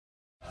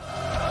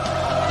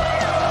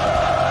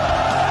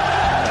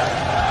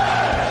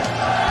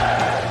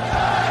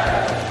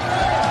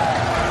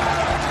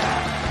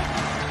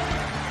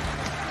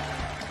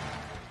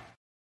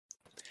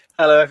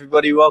Hello,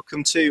 everybody.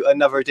 Welcome to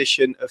another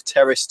edition of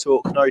Terrace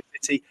Talk. Norwich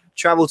City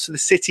travelled to the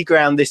City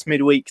Ground this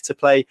midweek to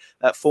play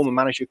former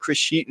manager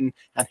Chris Hughton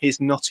and his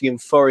Nottingham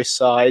Forest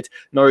side.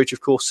 Norwich, of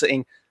course,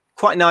 sitting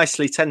quite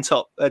nicely 10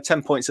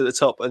 points at the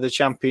top of the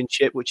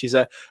Championship, which is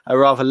a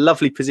rather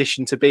lovely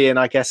position to be in,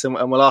 I guess. And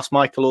we'll ask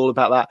Michael all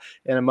about that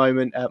in a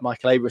moment.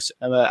 Michael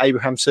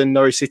Abrahamson,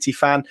 Norwich City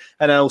fan,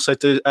 and also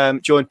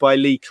joined by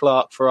Lee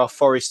Clark for our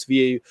Forest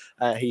View.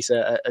 He's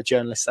a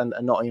journalist and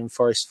a Nottingham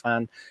Forest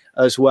fan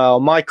as well.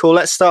 Michael,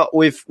 let's start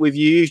with you.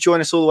 You join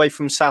us all the way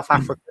from South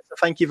Africa. So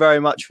thank you very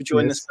much for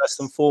joining us first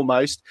and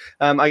foremost.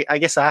 I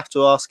guess I have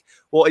to ask,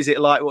 what is it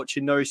like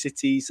watching Norwich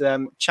City's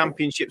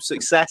Championship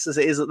success as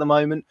it is at the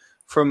moment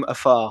from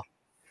afar?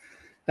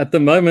 At the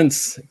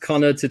moment,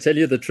 Connor, to tell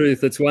you the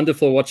truth, it's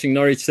wonderful watching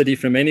Norwich City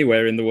from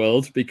anywhere in the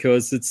world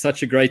because it's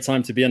such a great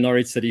time to be a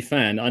Norwich City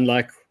fan,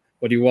 unlike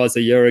what he was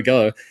a year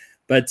ago.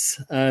 But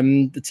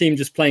the team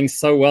just playing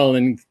so well,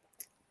 and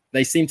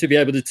they seem to be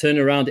able to turn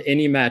around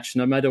any match,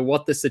 no matter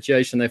what the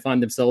situation they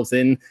find themselves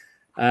in.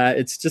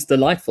 It's just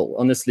delightful,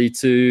 honestly,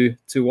 to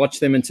watch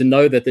them and to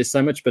know that there's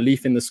so much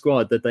belief in the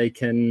squad that they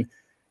can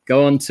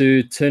go on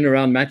to turn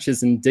around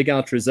matches and dig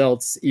out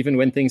results even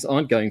when things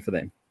aren't going for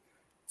them.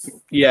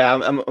 Yeah,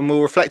 and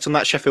we'll reflect on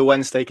that Sheffield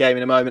Wednesday game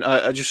in a moment.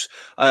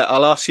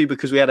 I'll ask you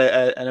because we had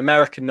an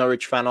American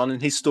Norwich fan on,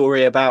 and his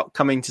story about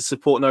coming to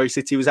support Norwich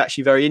City was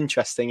actually very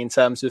interesting in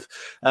terms of,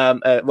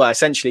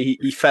 essentially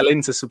he fell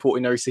into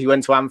supporting Norwich City. He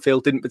went to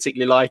Anfield, didn't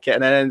particularly like it,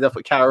 and then ended up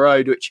at Carrow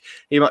Road, which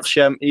he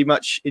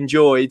much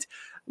enjoyed.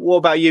 What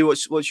about you?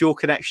 What's your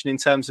connection in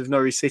terms of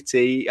Norwich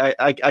City?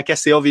 I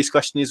guess the obvious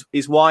question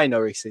is why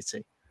Norwich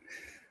City?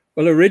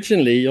 Well,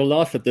 originally, you'll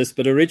laugh at this,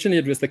 but originally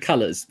it was the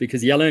colours,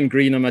 because yellow and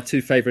green are my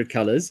two favourite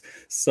colours.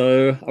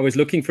 So I was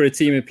looking for a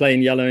team who play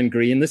in yellow and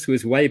green. This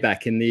was way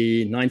back in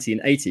the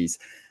 1980s.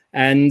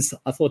 And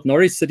I thought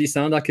Norwich City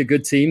sound like a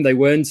good team. They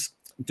weren't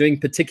doing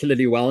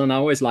particularly well, and I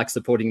always like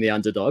supporting the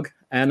underdog.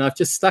 And I've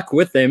just stuck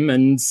with them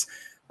and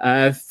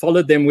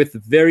followed them with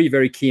very,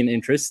 very keen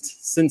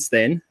interest since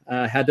then.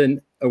 Had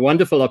a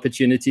wonderful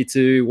opportunity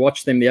to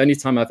watch them. The only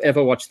time I've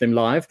ever watched them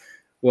live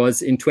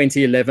was in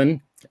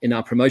 2011 in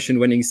our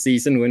promotion-winning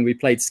season when we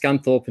played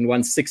Scunthorpe and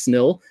won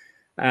 6-0.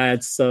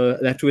 So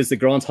that was the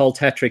Grant Holt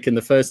hat-trick in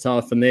the first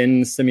half, and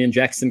then Simeon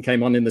Jackson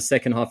came on in the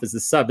second half as the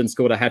sub and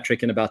scored a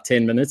hat-trick in about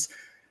 10 minutes.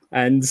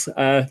 And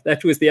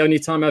that was the only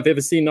time I've ever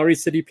seen Norwich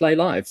City play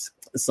live.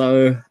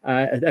 So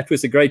that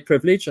was a great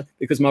privilege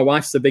because my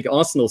wife's a big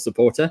Arsenal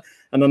supporter.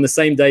 And on the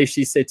same day,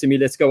 she said to me,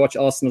 let's go watch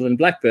Arsenal and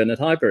Blackburn at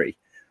Highbury.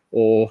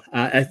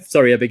 I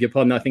beg your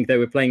pardon. I think they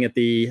were playing at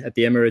the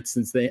Emirates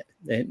since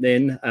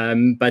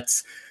then.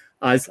 But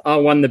I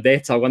won the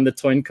bet. I won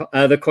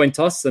the coin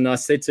toss, and I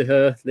said to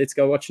her, "Let's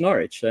go watch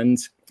Norwich." And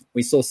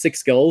we saw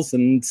 6 goals,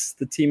 and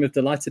the team have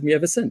delighted me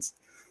ever since.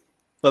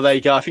 Well, there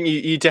you go. I think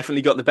you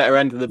definitely got the better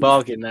end of the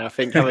bargain there. I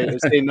think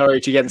seeing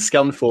Norwich against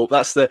Scunthorpe,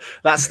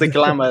 that's the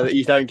glamour that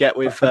you don't get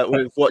with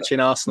watching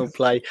Arsenal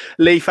play.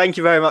 Lee, thank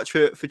you very much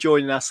for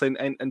joining us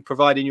and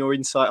providing your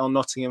insight on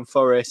Nottingham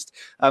Forest.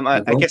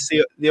 I guess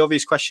the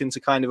obvious question to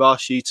kind of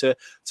ask you to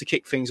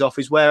kick things off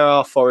is, where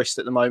are Forest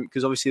at the moment?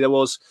 Because obviously there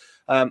was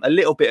a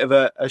little bit of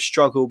a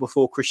struggle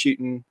before Chris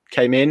Hughton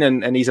came in,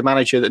 and he's a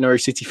manager that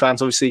Norwich City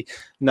fans obviously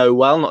know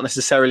well, not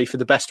necessarily for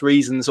the best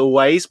reasons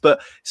always,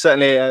 but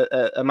certainly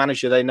a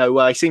manager they know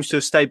well. He seems to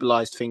have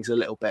stabilised things a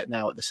little bit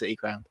now at the City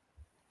Ground.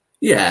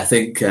 Yeah, I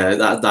think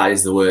that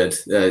is the word,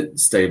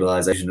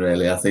 stabilisation,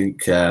 really. I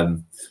think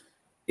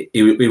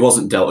he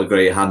wasn't dealt a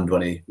great hand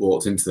when he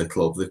walked into the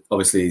club.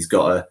 Obviously, he's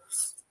got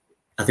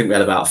I think we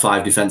had about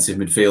 5 defensive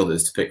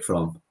midfielders to pick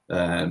from.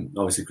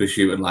 Obviously, Chris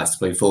Hughton likes to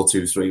play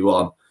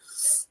 4-2-3-1.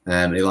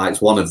 He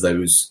likes one of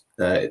those,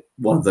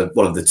 one of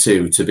the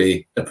two, to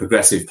be a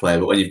progressive player.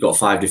 But when you've got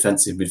 5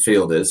 defensive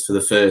midfielders, for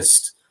the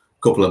first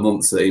couple of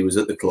months that he was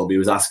at the club, he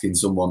was asking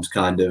someone to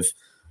kind of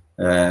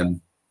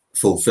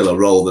fulfil a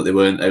role that they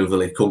weren't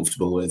overly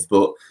comfortable with.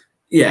 But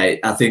yeah,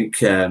 I think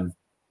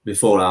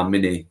before our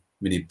mini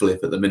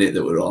blip at the minute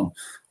that we're on,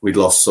 we'd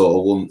lost sort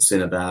of once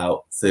in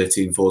about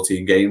 13,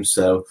 14 games.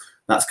 So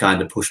that's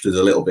kind of pushed us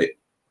a little bit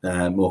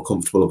more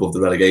comfortable above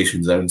the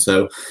relegation zone.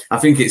 So I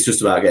think it's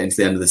just about getting to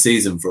the end of the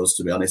season for us,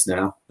 to be honest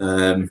now.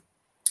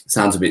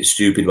 Sounds a bit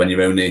stupid when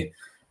you're only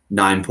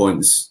 9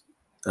 points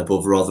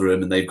above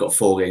Rotherham and they've got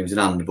 4 games in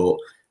hand, but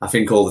I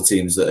think all the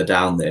teams that are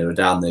down there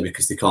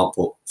because they can't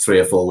put 3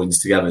 or 4 wins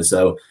together.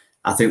 So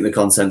I think the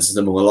consensus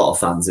among a lot of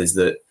fans is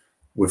that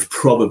we've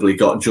probably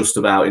got just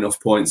about enough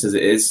points as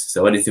it is.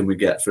 So anything we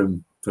get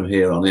from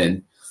here on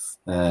in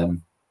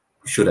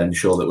should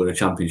ensure that we're a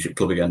Championship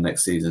club again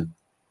next season.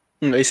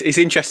 It's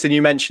interesting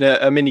you mention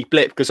a mini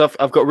blip, because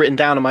I've got written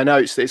down in my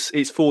notes that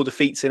it's 4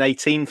 defeats in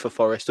 18 for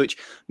Forest, which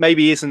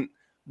maybe isn't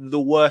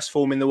the worst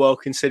form in the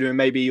world considering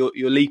maybe your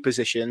league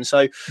position.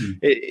 So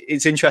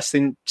it's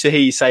interesting to hear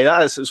you say that.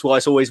 That's why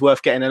it's always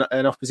worth getting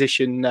an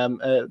opposition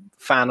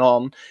fan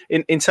on.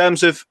 In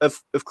terms of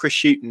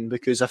Chris Hughton,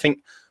 because I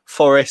think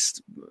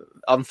Forest,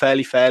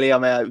 fairly, I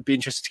mean, I'd be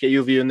interested to get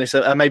your view on this.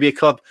 Maybe a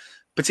club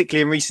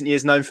particularly in recent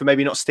years, known for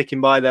maybe not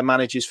sticking by their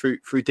managers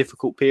through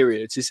difficult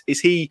periods. Is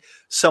he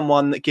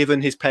someone that,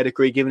 given his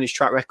pedigree, given his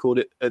track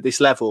record at this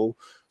level,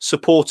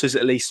 supporters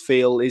at least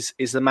feel is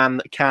the man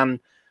that can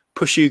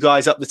push you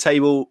guys up the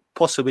table,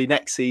 possibly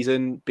next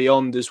season,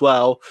 beyond as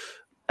well,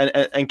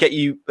 and get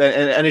you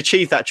and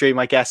achieve that dream,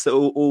 I guess, that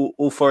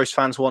all Forest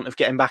fans want of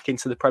getting back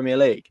into the Premier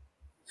League?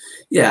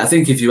 Yeah, I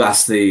think if you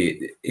ask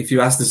the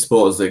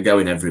supporters that go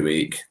in every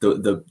week,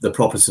 the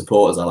proper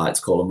supporters, I like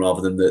to call them,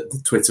 rather than the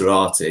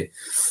Twitterati,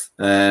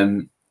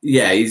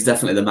 he's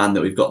definitely the man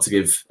that we've got to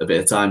give a bit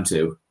of time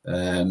to.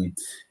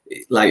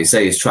 Like you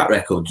say, his track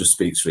record just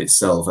speaks for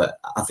itself.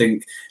 I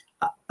think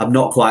I'm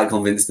not quite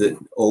convinced that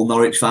all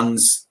Norwich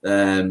fans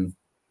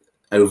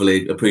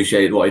overly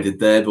appreciate what he did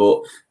there,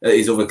 but at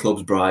his other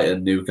clubs,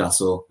 Brighton,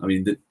 Newcastle, I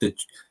mean, the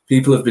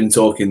people have been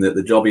talking that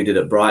the job he did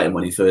at Brighton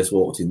when he first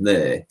walked in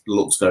there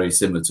looks very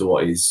similar to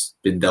what he's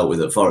been dealt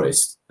with at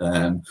Forest.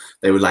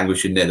 They were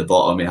languishing near the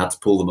bottom. He had to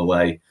pull them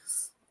away,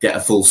 get a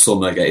full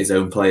summer, get his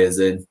own players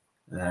in.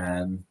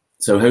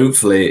 So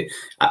hopefully,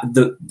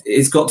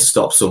 it's got to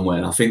stop somewhere.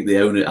 And I think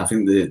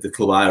the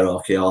club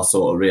hierarchy are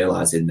sort of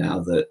realising now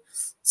that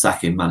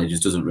sacking managers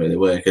doesn't really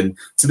work. And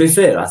to be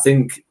fair, I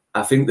think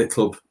the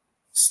club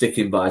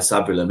sticking by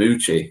Sabri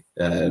Lamucci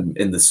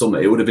in the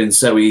summer, it would have been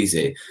so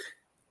easy,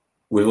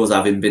 with us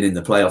having been in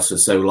the playoffs for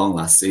so long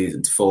last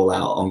season, to fall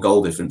out on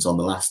goal difference on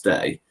the last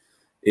day.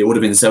 It would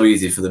have been so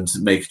easy for them to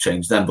make a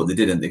change then, but they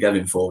didn't. They gave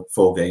him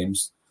four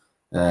games.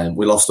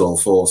 We lost all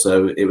four,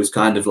 so it was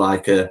kind of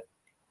like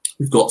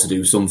we've got to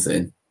do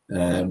something.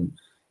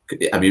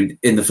 I mean,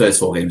 in the first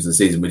 4 games of the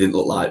season, we didn't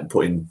look like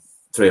putting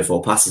 3 or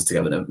 4 passes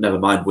together, never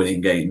mind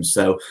winning games.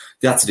 So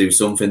they had to do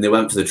something. They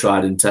went for the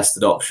tried and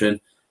tested option.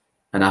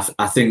 And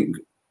I think,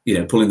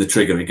 pulling the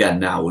trigger again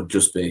now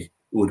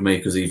would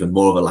make us even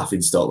more of a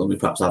laughing stock than we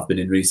perhaps have been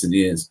in recent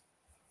years.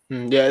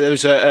 Yeah, there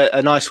was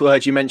a nice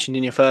word you mentioned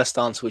in your first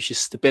answer, which is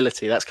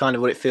stability. That's kind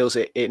of what it feels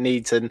it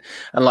needs. And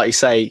like you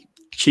say,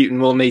 Hughton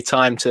will need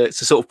time to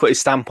sort of put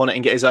his stamp on it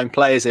and get his own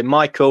players in.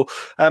 Michael,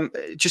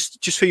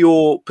 just for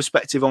your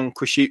perspective on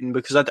Chris Hughton,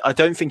 because I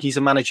don't think he's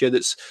a manager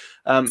that's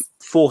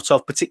thought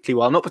of particularly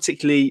well, not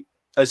particularly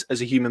as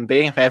a human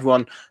being.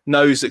 Everyone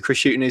knows that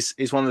Chris Hughton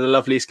is one of the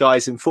loveliest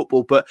guys in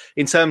football, but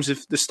in terms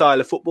of the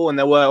style of football, and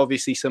there were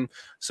obviously some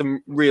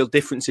real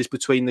differences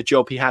between the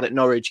job he had at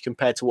Norwich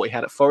compared to what he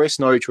had at Forest.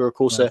 Norwich were, of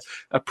course,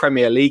 a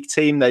Premier League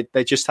team.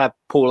 They just had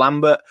Paul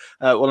Lambert,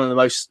 one of the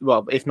most,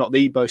 well, if not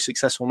the most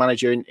successful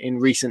manager in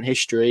recent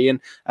history, and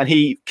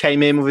he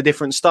came in with a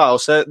different style.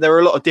 So there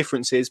are a lot of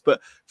differences, but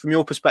from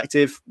your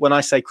perspective, when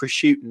I say Chris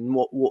Hughton,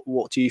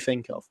 what do you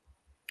think of?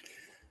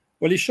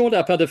 Well, he shored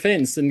up our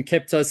defence and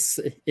kept us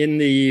in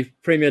the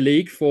Premier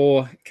League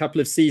for a couple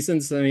of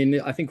seasons. I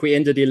mean, I think we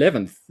ended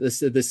 11th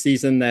this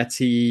season that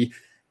he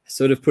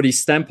sort of put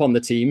his stamp on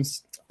the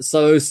teams.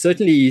 So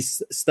certainly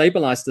he's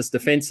stabilised us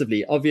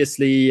defensively.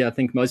 Obviously, I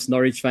think most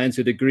Norwich fans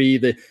would agree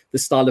that the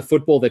style of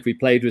football that we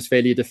played was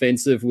fairly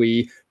defensive.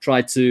 We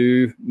tried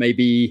to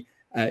maybe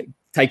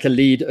take a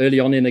lead early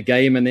on in a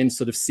game and then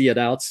sort of see it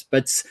out.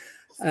 But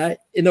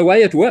in a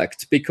way it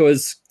worked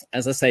because,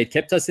 as I say, it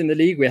kept us in the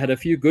league. We had a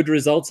few good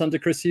results under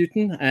Chris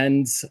Hughton,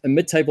 and a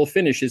mid-table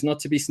finish is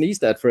not to be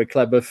sneezed at for a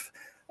club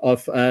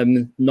of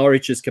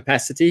Norwich's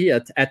capacity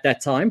at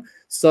that time.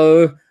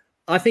 So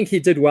I think he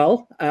did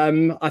well.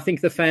 I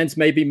think the fans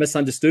maybe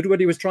misunderstood what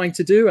he was trying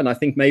to do, and I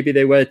think maybe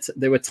there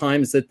were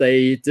times that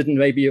they didn't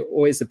maybe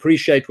always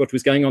appreciate what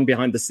was going on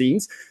behind the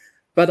scenes.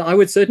 But I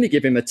would certainly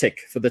give him a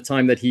tick for the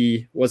time that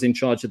he was in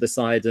charge of the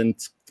side, and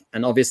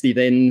obviously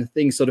then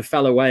things sort of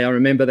fell away. I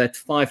remember that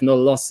 5-0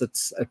 loss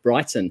at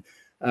Brighton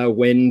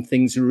when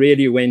things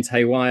really went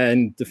haywire,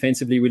 and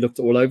defensively we looked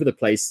all over the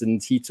place,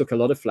 and he took a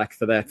lot of flack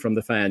for that from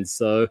the fans.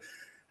 So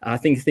I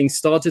think things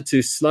started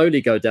to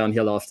slowly go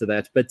downhill after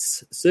that. But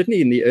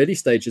certainly in the early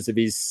stages of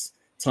his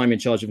time in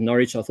charge of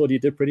Norwich, I thought he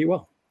did pretty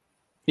well.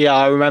 Yeah,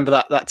 I remember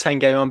that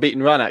 10-game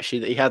unbeaten run actually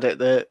that he had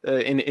at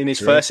in his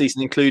first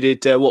season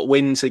included a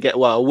win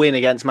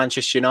against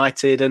Manchester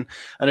United and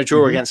a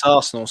draw against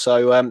Arsenal.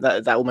 So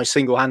that almost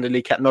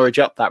single-handedly kept Norwich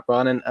up that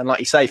run. And like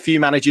you say, few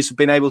managers have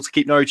been able to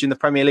keep Norwich in the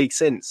Premier League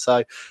since.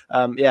 So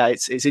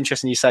it's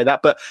interesting you say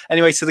that. But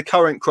anyway, to the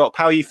current crop,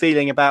 how are you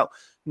feeling about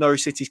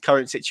Norwich City's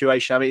current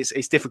situation? I mean,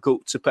 it's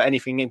difficult to put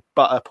anything in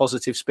but a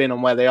positive spin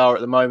on where they are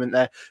at the moment.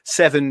 They're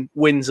 7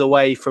 wins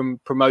away from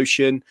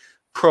promotion.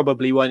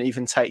 Probably won't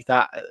even take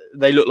that.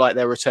 They look like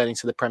they're returning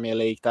to the Premier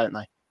League, don't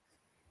they?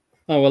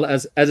 Oh, well,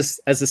 as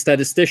a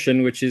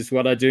statistician, which is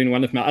what I do in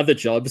one of my other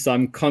jobs,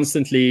 I'm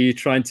constantly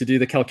trying to do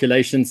the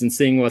calculations and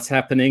seeing what's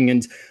happening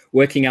and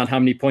working out how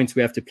many points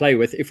we have to play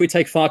with. If we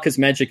take Farke's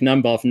magic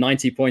number of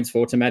 90 points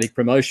for automatic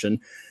promotion,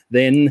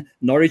 then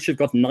Norwich have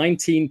got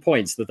 19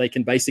 points that they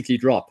can basically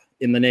drop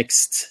in the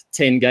next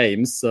 10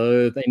 games.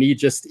 So they need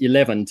just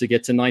 11 to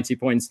get to 90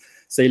 points.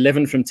 So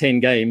 11 from 10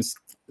 games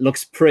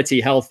looks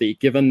pretty healthy,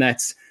 given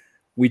that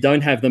we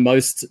don't have the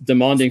most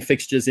demanding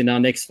fixtures in our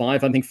next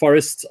 5. I think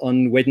Forest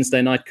on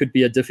Wednesday night could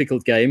be a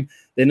difficult game.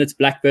 Then it's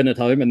Blackburn at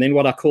home. And then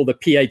what I call the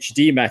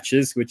PhD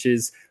matches, which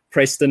is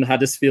Preston,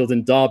 Huddersfield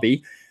and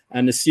Derby.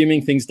 And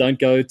assuming things don't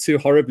go too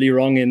horribly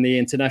wrong in the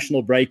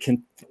international break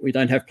and we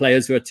don't have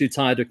players who are too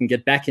tired who can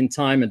get back in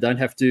time and don't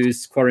have to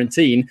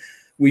quarantine,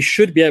 we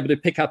should be able to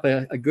pick up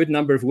a good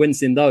number of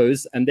wins in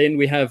those. And then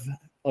we have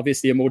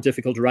obviously a more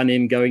difficult run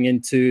in going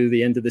into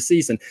the end of the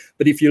season.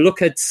 But if you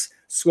look at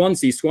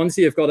Swansea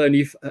have got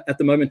only at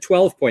the moment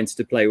 12 points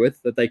to play with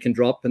that they can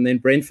drop. And then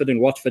Brentford and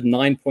Watford,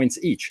 9 points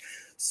each.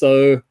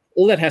 So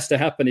all that has to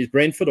happen is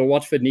Brentford or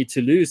Watford need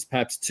to lose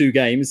perhaps 2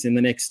 games in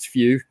the next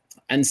few.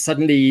 And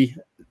suddenly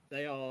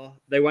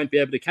they won't be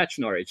able to catch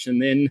Norwich. And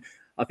then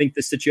I think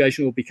the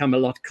situation will become a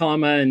lot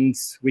calmer and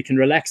we can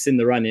relax in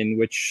the run-in,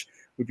 which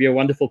would be a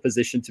wonderful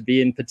position to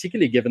be in,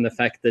 particularly given the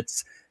fact that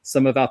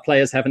some of our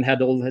players haven't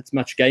had all that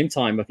much game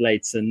time of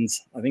late. And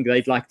I think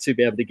they'd like to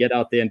be able to get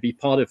out there and be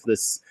part of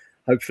this,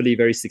 hopefully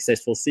very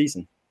successful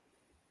season.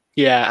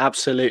 Yeah,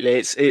 absolutely.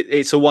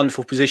 It's a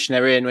wonderful position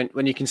they're in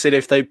when you consider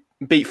if they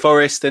beat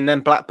Forest and then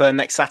Blackburn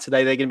next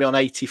Saturday, they're going to be on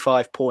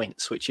 85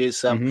 points, which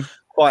is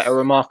quite a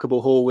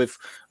remarkable haul with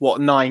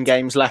 9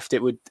 games left.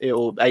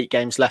 Or 8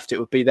 games left. It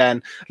would be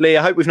then. Lee,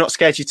 I hope we've not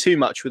scared you too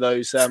much with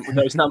those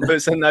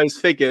numbers and those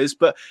figures.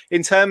 But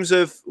in terms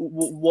of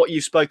what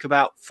you spoke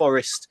about,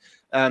 Forest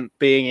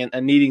being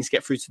and needing to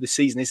get through to the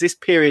season, is this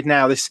period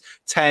now, this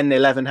 10,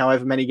 11,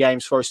 however many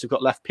games Forest have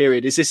got left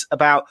period, is this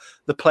about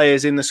the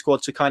players in the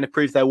squad to kind of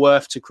prove their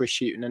worth to Chris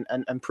Hughton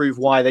and prove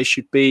why they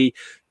should be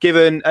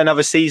given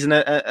another season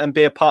and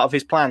be a part of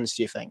his plans,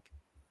 do you think?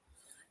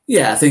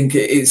 Yeah, I think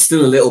it's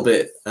still a little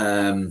bit.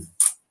 I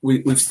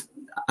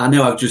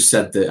know I've just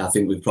said that I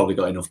think we've probably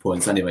got enough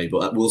points anyway,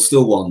 but we'll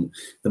still want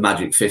the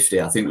magic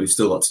 50. I think we've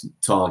still got to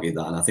target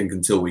that, and I think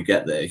until we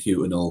get there,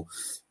 Hughton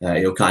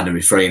he'll kind of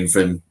refrain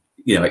from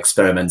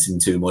experimenting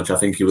too much. I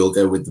think he will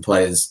go with the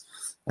players,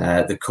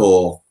 the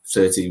core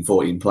 13,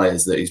 14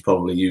 players that he's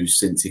probably used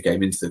since he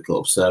came into the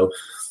club. So,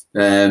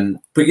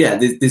 but yeah,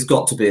 there's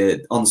got to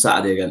be on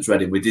Saturday against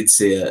Reading. We did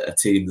see a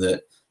team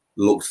that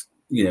looked,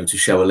 to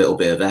show a little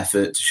bit of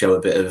effort, to show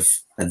a bit of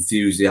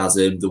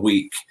enthusiasm. The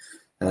week,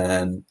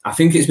 I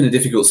think it's been a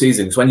difficult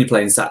season because when you're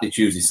playing Saturday,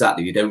 Tuesday,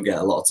 Saturday, you don't get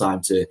a lot of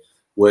time to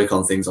work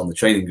on things on the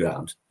training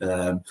ground.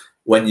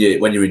 When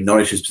you're in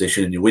Norwich's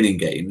position and you're winning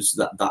games,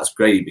 that's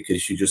great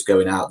because you're just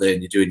going out there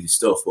and you're doing your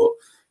stuff. But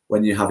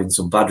when you're having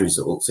some bad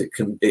results, it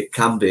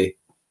can be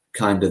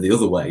kind of the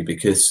other way,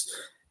 because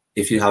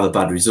if you have a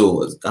bad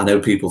result, I know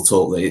people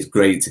talk that it's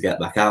great to get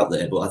back out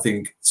there, but I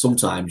think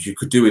sometimes you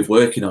could do with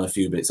working on a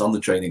few bits on the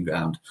training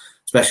ground,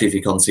 especially if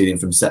you're conceding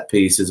from set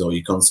pieces or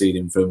you're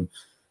conceding from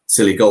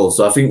silly goals.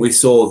 So I think we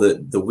saw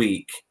that the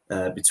week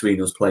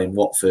between us playing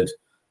Watford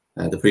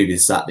the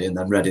previous Saturday and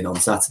then Reading on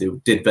Saturday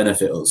did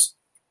benefit us.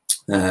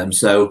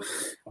 So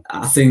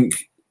I think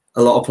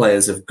a lot of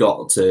players we've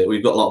got a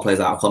lot of players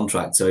out of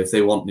contract. So if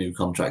they want new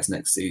contracts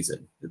next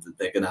season,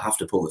 they're going to have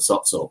to pull the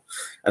socks up.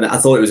 And I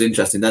thought it was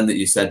interesting then that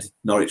you said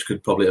Norwich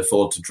could probably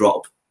afford to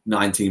drop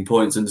 19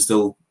 points and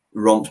still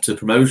romp to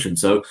promotion.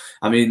 So,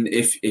 I mean,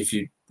 if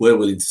you were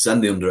willing to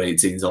send the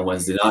under-18s on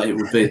Wednesday night, it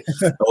would be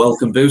a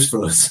welcome boost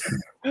for us.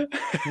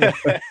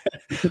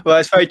 Well,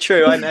 it's very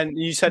true. And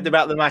you said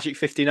about the magic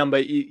 50 number.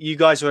 You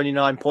guys are only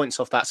 9 points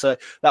off that. So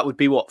that would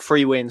be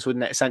 3 wins,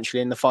 wouldn't it,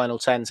 essentially, in the final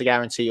 10 to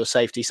guarantee your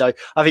safety. So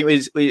I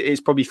think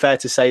it's probably fair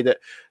to say that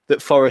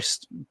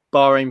Forest,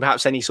 barring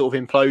perhaps any sort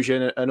of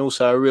implosion and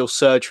also a real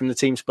surge from the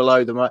teams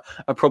below them, are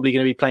probably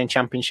going to be playing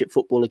championship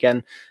football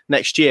again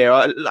next year.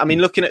 I mean,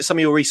 looking at some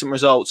of your recent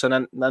results, and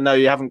I know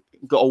you haven't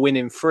got a win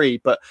in 3,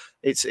 but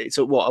it's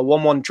a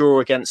 1-1 draw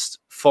against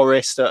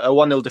Forest, a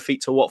 1-0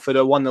 defeat to Watford,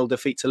 a 1-0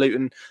 defeat to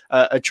Luton,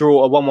 a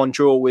 1-1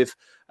 draw with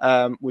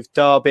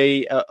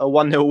Derby, a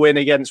 1-0 win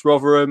against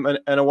Rotherham, and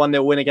a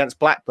 1-0 win against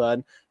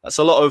Blackburn. That's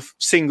a lot of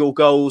single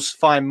goals,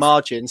 fine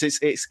margins.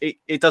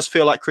 It does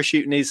feel like Chris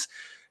Hughton is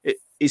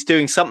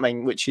doing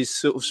something which is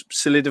sort of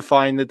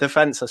solidifying the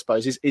defence, I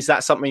suppose. Is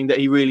that something that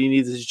he really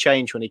needed to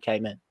change when he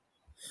came in?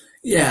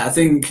 Yeah, I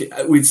think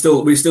we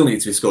still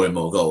need to be scoring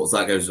more goals.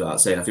 That goes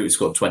without saying. I think we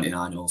scored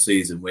 29 all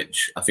season,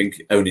 which I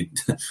think only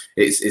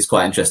it's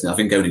quite interesting. I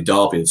think only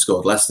Derby have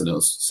scored less than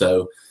us.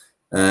 So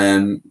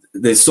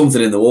there's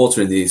something in the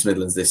water in the East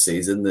Midlands this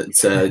season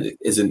that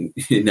isn't,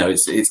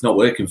 it's not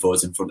working for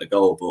us in front of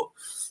goal.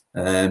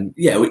 But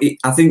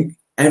I think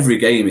every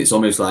game it's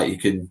almost like you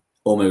can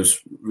almost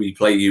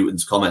replay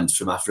Hughton's comments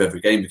from after every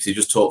game, because he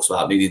just talks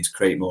about needing to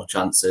create more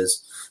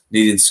chances,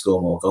 needing to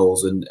score more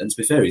goals. And to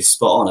be fair, he's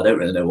spot on. I don't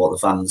really know what the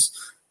fans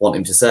want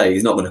him to say.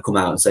 He's not going to come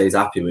out and say he's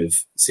happy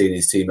with seeing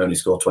his team only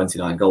score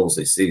 29 goals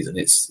this season.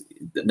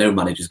 No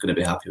manager's going to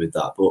be happy with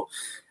that. But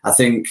I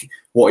think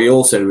what he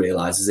also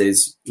realises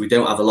is we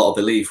don't have a lot of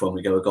belief when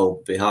we go a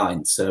goal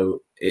behind.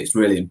 So it's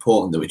really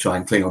important that we try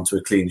and cling on to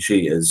a clean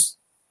sheet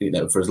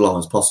for as long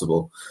as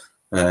possible.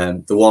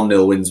 The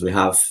 1-0 wins we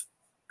have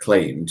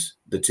claimed,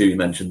 the 2 you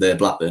mentioned there,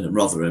 Blackburn and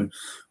Rotherham,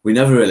 we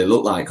never really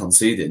looked like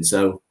conceding.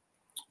 So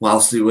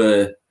whilst we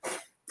were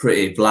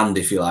pretty bland,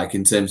 if you like,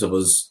 in terms of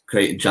us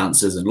creating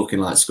chances and looking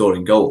like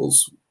scoring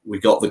goals, we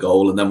got the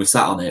goal and then we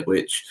sat on it,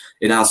 which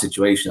in our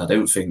situation, I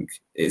don't think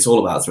it's all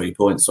about 3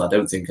 points. So I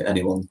don't think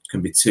anyone can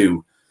be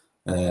too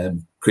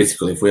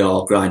critical if we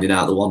are grinding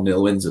out the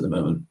 1-0 wins at the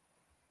moment.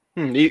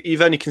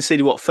 You've only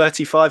conceded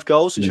 35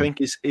 goals, which I think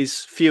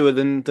is fewer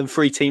than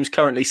 3 teams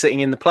currently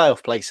sitting in the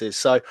playoff places.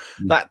 So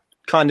that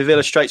kind of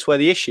illustrates where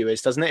the issue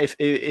is, doesn't it?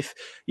 If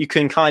you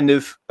can kind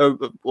of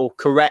or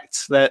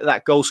correct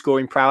that goal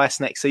scoring prowess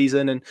next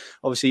season, and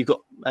obviously you've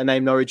got a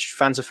name Norwich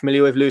fans are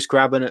familiar with, Lewis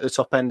Grabban at the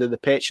top end of the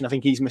pitch, and I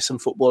think he's missed some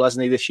football,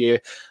 hasn't he, this year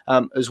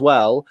as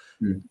well.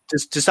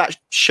 Does that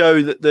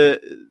show that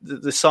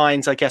the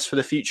signs, I guess, for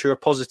the future are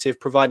positive,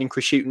 providing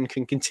Chris Hughton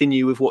can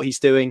continue with what he's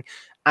doing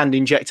and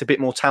inject a bit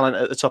more talent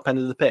at the top end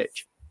of the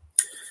pitch?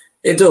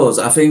 It does.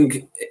 I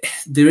think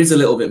there is a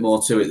little bit more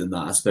to it than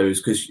that, I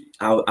suppose, because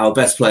our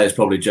best player is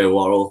probably Joe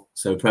Worrell.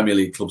 So Premier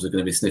League clubs are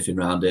going to be sniffing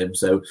around him.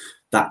 So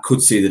that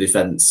could see the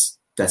defence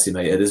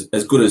decimated.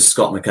 As good as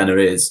Scott McKenna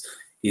is,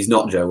 he's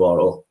not Joe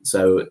Worrell.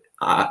 So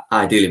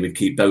ideally we'd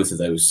keep both of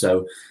those.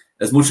 So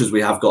as much as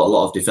we have got a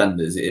lot of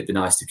defenders, it'd be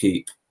nice to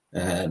keep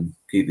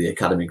the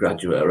academy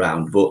graduate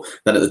around. But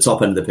then at the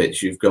top end of the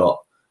pitch, you've got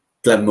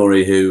Glenn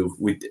Murray, who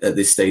at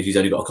this stage, he's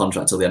only got a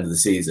contract till the end of the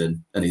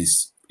season, and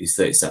he's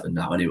 37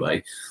 now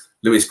anyway.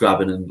 Lewis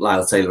Grabban and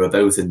Lyle Taylor are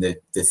both in the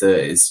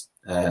 30s.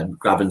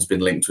 Grabban's been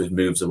linked with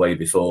moves away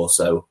before,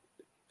 so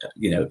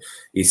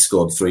he's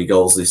scored 3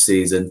 goals this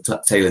season.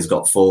 Taylor's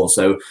got 4,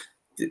 so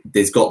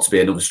there's got to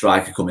be another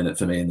striker coming in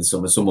for me in the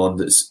summer, someone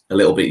that's a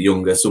little bit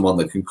younger, someone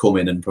that can come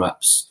in and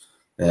perhaps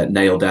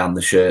nail down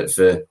the shirt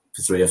for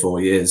 3 or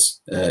 4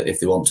 years if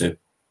they want to.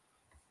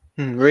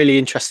 Really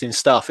interesting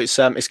stuff. It's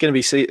going to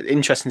be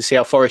interesting to see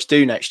how Forest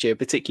do next year,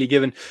 particularly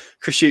given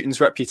Chris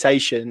Hughton's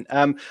reputation.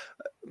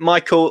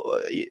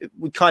 Michael,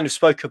 we kind of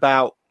spoke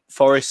about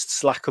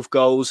Forest's lack of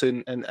goals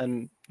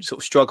and sort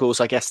of struggles,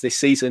 I guess, this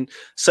season.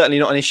 Certainly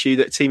not an issue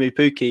that Timu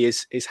Pukki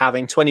is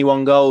having.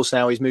 21 goals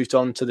now. He's moved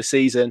on to the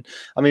season.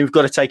 I mean, we've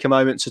got to take a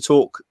moment to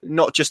talk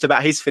not just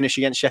about his finish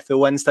against Sheffield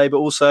Wednesday, but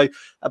also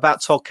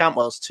about Todd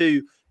Cantwell's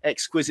 2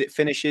 exquisite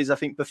finishes, I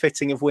think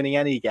befitting of winning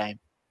any game.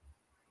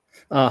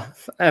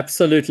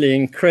 Absolutely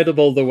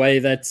incredible the way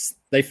that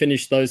they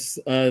finished those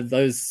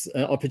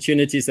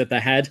opportunities that they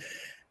had.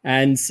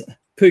 And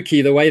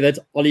Pukki, the way that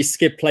Ollie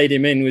Skip played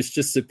him in was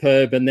just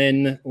superb. And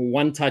then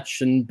one touch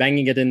and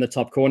banging it in the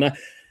top corner.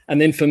 And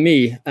then for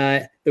me,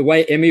 the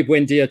way Emi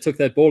Buendia took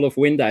that ball off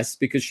Windass,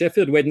 because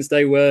Sheffield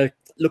Wednesday were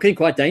looking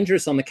quite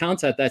dangerous on the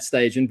counter at that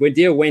stage. And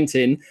Buendia went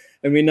in,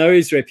 and we know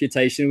his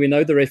reputation. We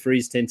know the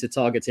referees tend to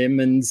target him.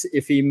 And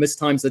if he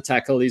mistimes the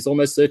tackle, he's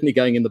almost certainly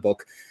going in the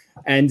book.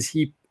 And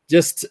he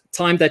just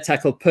timed that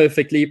tackle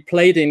perfectly,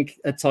 played in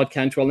at Todd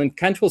Cantwell, and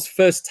Cantwell's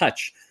first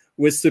touch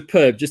was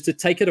superb, just to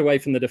take it away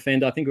from the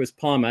defender. I think it was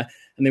Palmer,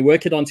 and then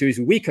work it onto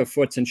his weaker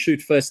foot and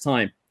shoot first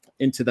time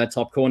into that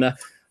top corner.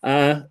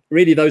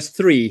 Really, those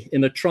 3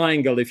 in a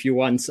triangle, if you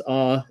want,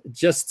 are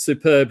just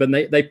superb, and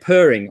they're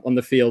purring on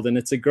the field, and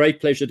it's a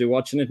great pleasure to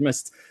watch, and it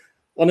must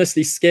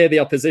honestly scare the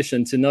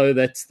opposition to know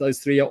that those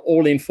 3 are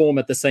all in form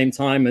at the same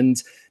time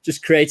and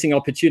just creating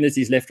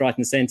opportunities left, right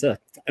and centre.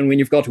 And when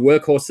you've got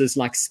workhorses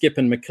like Skip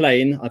and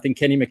McLean, I think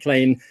Kenny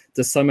McLean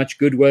does so much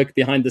good work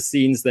behind the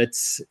scenes that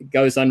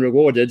goes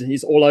unrewarded.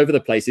 He's all over the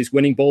place. He's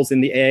winning balls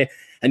in the air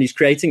and he's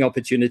creating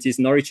opportunities.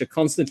 Norwich are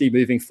constantly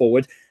moving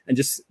forward and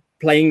just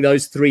playing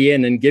those 3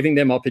 in and giving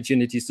them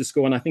opportunities to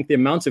score. And I think the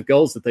amount of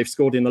goals that they've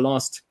scored in the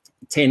last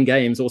 10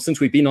 games, or since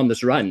we've been on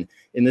this run,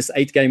 in this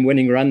 8-game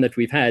winning run that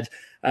we've had,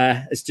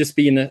 it's just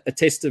been a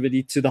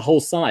testimony to the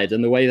whole side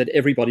and the way that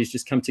everybody's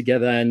just come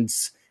together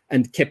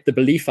and kept the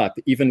belief up,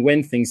 even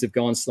when things have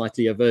gone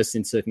slightly averse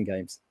in certain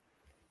games.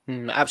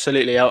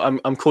 Absolutely,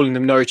 I'm calling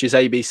them Norwich's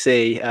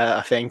ABC.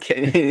 I think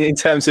in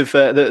terms of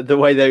the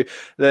way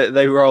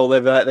they roll,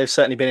 they've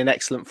certainly been in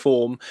excellent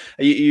form.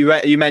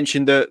 You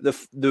mentioned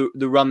the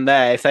run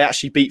there. If they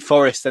actually beat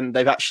Forest, then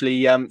they've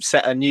actually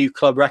set a new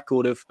club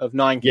record of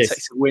 9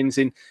 consecutive wins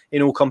in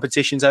all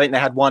competitions. I think they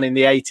had one in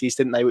the 80s,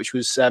 didn't they? Which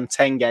was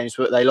 10 games,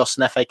 but they lost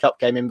an FA Cup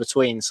game in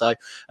between. So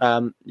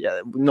I'm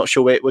not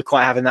sure we're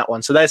quite having that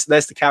one. So there's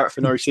the carrot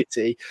for Norwich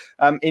City.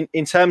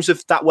 In terms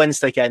of that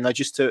Wednesday game, though,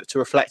 just to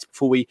reflect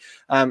before we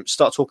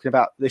start talking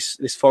about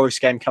this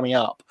Forest game coming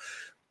up,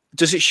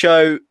 does it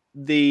show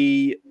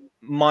the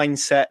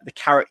mindset, the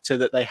character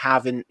that they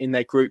have in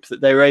their group,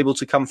 that they were able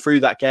to come through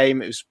that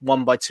game? It was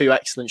won by 2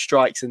 excellent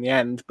strikes in the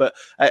end, but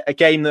a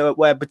game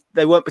where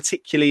they weren't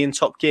particularly in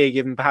top gear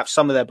given perhaps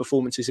some of their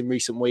performances in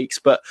recent weeks,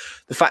 but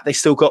the fact they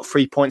still got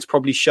 3 points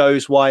probably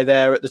shows why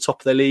they're at the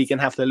top of the league and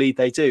have the lead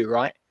they do,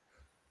 right?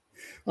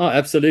 Oh,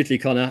 absolutely,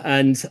 Connor.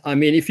 And I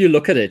mean, if you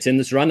look at it, in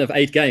this run of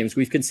 8 games,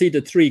 we've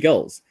conceded 3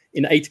 goals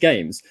in 8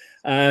 games.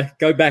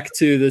 Go back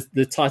to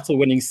the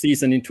title-winning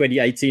season in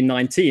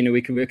 2018-19, and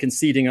we were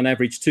conceding on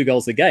average 2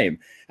 goals a game.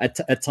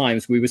 At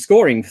times, we were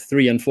scoring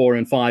 3 and 4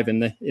 and 5 in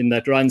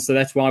that run, so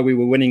that's why we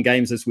were winning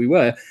games as we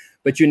were.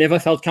 But you never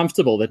felt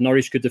comfortable that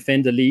Norwich could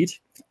defend a lead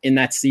in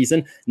that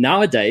season.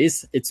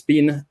 Nowadays, it's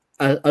been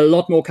a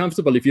lot more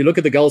comfortable. If you look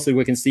at the goals that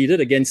were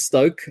conceded against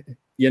Stoke,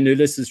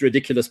 Yanulis's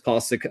ridiculous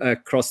pass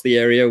across the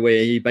area where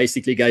he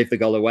basically gave the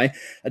goal away.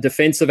 A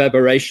defensive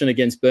aberration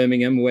against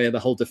Birmingham where the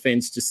whole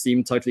defence just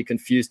seemed totally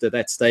confused at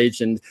that stage.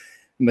 And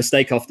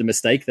mistake after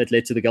mistake that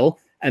led to the goal.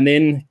 And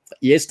then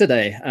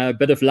yesterday, a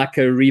bit of luck,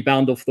 a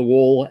rebound off the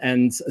wall,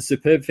 and a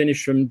superb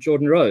finish from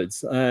Jordan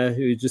Rhodes,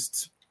 who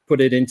just put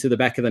it into the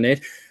back of the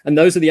net. And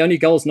those are the only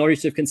goals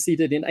Norwich have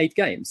conceded in 8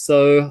 games.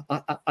 So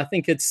I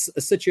think it's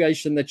a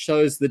situation that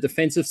shows the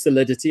defensive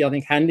solidity. I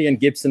think Hanley and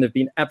Gibson have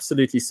been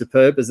absolutely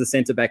superb as a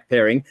centre-back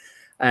pairing.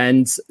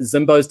 And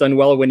Zimbo's done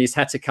well when he's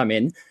had to come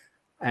in.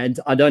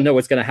 And I don't know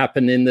what's going to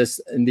happen in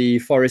the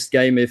Forest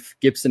game, if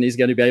Gibson is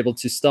going to be able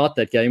to start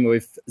that game, or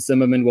if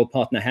Zimmerman will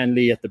partner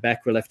Hanley at the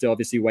back. We'll have to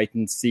obviously wait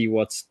and see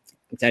what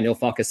Daniel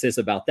Farke says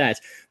about that.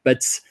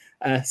 But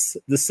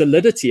the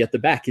solidity at the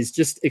back is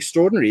just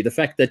extraordinary. The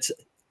fact that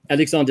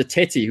Alexander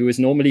Tettey, who is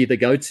normally the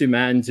go-to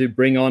man to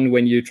bring on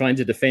when you're trying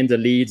to defend a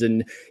lead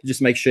and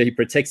just make sure he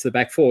protects the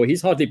back four,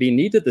 he's hardly been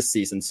needed this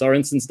season.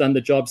 Sorensen's done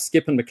the job.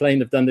 Skip and McLean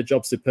have done the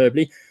job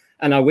superbly.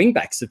 And our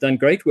wing-backs have done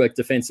great work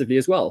defensively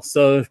as well.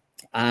 So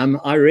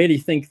I really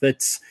think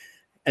that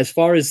as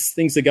far as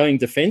things are going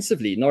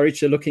defensively,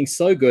 Norwich are looking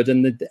so good.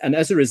 And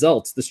as a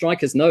result, the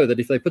strikers know that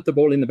if they put the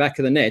ball in the back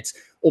of the net,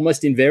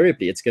 almost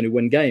invariably it's going to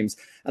win games.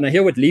 And I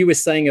hear what Lee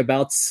was saying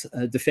about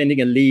defending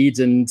a lead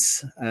and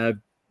the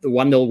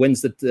 1-0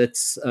 wins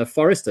that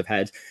Forest have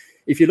had.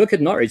 If you look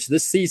at Norwich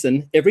this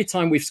season, every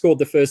time we've scored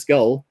the first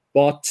goal,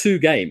 bar 2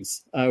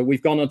 games,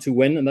 we've gone on to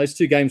win. And those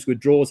 2 games were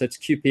draws at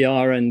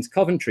QPR and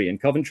Coventry.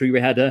 And Coventry, we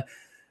had the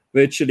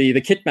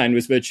kitman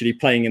was virtually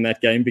playing in that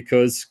game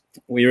because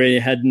we really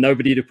had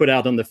nobody to put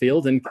out on the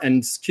field. And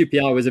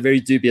QPR was a very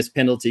dubious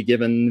penalty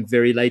given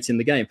very late in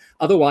the game.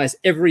 Otherwise,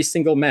 every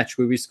single match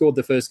where we scored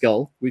the first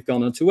goal, we've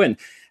gone on to win.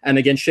 And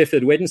against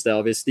Sheffield Wednesday,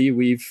 obviously,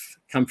 we've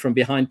come from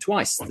behind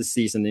twice this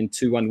season in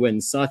 2-1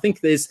 wins. So I think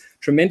there's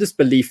tremendous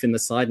belief in the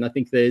side. And I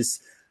think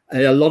there's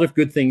a lot of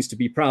good things to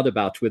be proud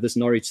about with this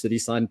Norwich City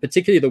side, and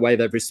particularly the way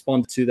they've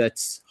responded to that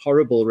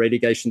horrible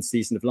relegation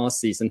season of last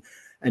season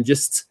and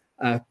just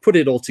put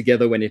it all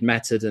together when it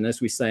mattered. And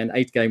as we say, an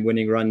 8-game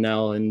winning run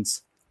now, and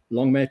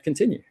long may it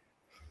continue.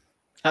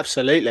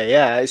 Absolutely,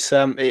 yeah. It's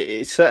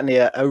certainly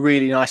a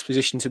really nice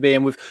position to be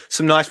in, with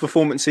some nice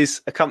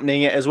performances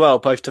accompanying it as well,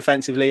 both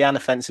defensively and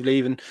offensively,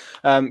 even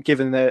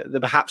given the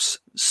perhaps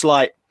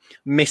slight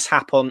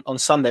mishap on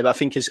Sunday. But I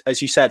think,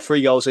 as you said,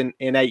 3 goals in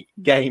 8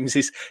 games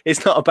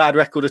is not a bad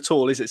record at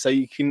all, is it? So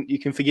you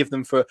can forgive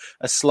them for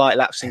a slight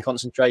lapse in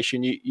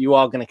concentration. You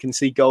are going to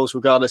concede goals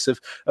regardless of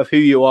who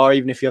you are,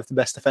 even if you have the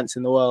best defence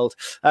in the world.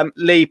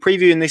 Lee,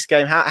 previewing this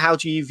game, how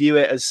do you view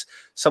it as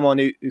someone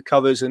who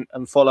covers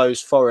and follows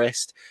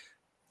Forest?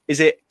 Is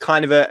it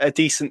kind of a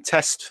decent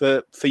test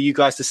for you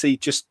guys to see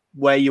just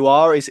where you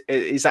are? Is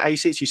that how you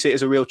see it? Do you see it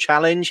as a real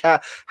challenge?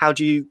 How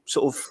do you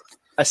sort of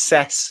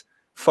assess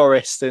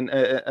Forest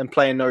and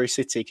playing Norwich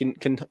City?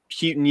 Can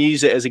Houghton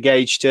use it as a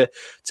gauge to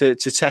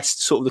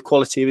test sort of the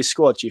quality of his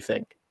squad, do you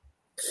think?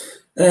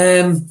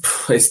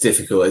 It's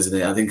difficult, isn't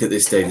it? I think at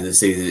this stage of the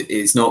season,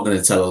 it's not going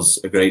to tell us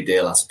a great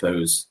deal, I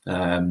suppose.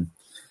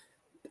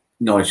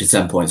 Norwich are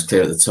 10 points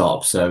clear at the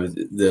top, so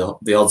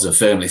the odds are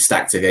firmly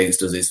stacked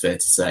against us, it's fair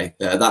to say.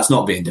 That's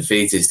not being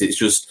defeatist, it's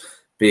just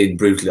being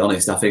brutally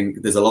honest. I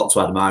think there's a lot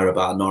to admire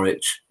about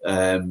Norwich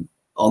on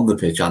the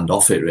pitch and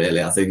off it,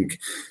 really. I think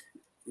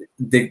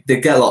they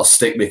get a lot of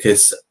stick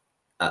because,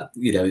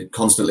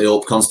 constantly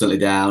up, constantly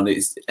down.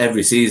 It's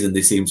every season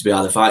they seem to be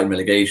either fighting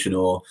relegation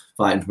or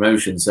fighting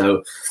promotion.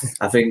 So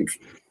I think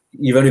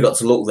you've only got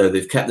to look there.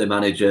 They've kept their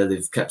manager,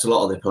 they've kept a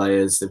lot of their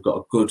players, they've got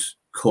a good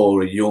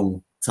core of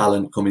young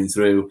talent coming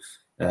through.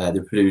 They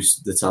produce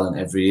the talent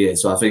every year.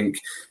 So I think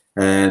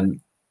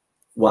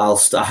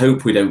whilst I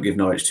hope we don't give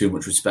Norwich too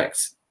much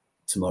respect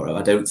tomorrow,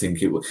 I don't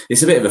think it will.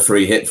 It's a bit of a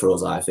free hit for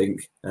us, I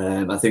think.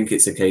 I think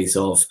it's a case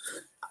of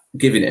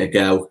giving it a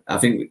go. I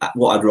think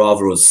what I'd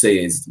rather us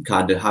see is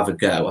kind of have a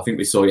go. I think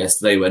we saw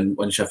yesterday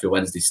when Sheffield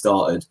Wednesday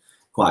started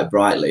quite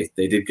brightly,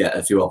 they did get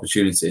a few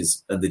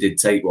opportunities and they did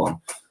take one.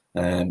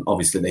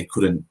 Obviously, they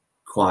couldn't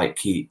quite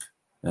keep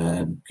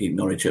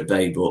Norwich at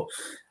bay. But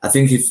I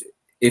think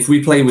if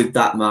we play with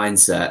that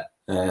mindset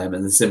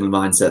and the similar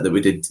mindset that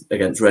we did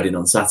against Reading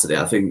on Saturday,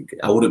 I think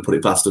I wouldn't put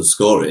it past us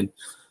scoring.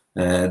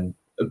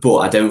 But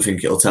I don't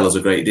think it'll tell us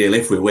a great deal.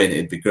 If we win,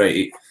 it'd be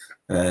great.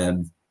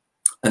 And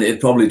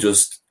it'd probably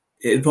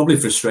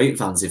frustrate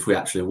fans if we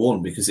actually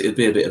won, because it'd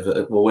be a bit of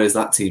a, well, where's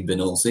that team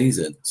been all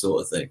season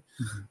sort of thing.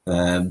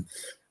 Mm-hmm.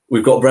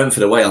 We've got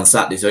Brentford away on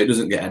Saturday, so it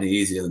doesn't get any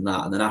easier than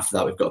that. And then after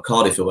that, we've got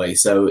Cardiff away.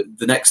 So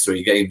the next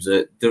 3 games,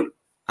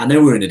 I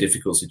know we're in a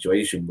difficult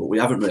situation, but we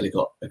haven't really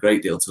got a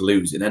great deal to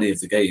lose in any of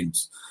the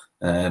games.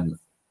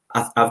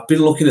 I've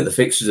been looking at the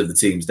fixtures of the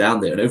teams down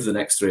there, and over the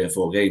next 3 or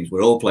 4 games,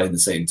 we're all playing the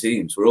same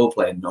teams. We're all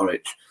playing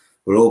Norwich.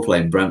 We're all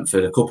playing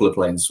Brentford. A couple are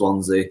playing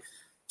Swansea.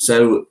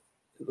 So,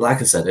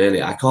 like I said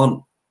earlier,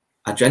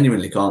 I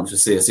genuinely can't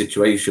foresee a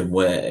situation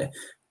where,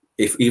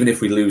 even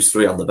if we lose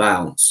 3 on the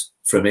bounce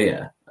from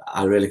here,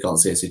 I really can't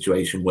see a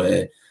situation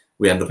where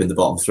we end up in the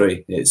bottom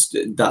 3.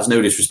 That's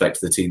no disrespect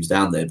to the teams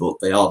down there, but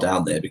they are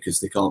down there because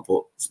they can't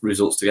put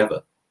results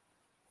together.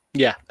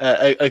 Yeah,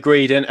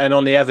 agreed. And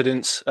on the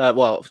evidence,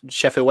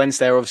 Sheffield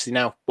Wednesday are obviously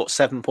now,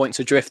 7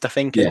 points adrift, I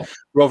think. And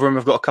Rotherham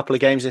have got a couple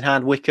of games in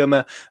hand. Wickham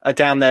are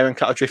down there and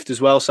cut adrift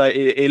as well. So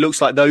it looks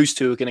like those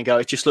two are going to go.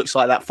 It just looks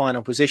like that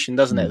final position,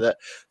 doesn't it?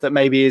 That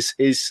maybe is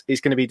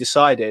going to be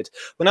decided.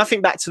 When I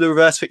think back to the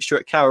reverse fixture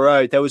at Carrow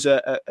Road, there was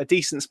a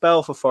decent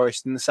spell for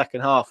Forest in the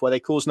second half where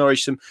they caused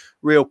Norwich some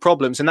real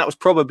problems. And that was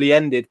probably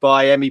ended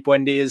by Emi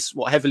Buendia's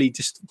heavily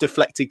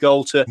deflected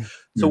goal to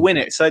win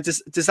it. So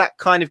does that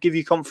kind of give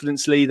you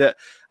confidence, Lee, that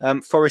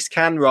Forest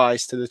can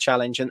rise to the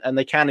challenge and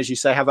they can, as you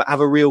say, have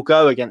a real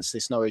go against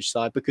this Norwich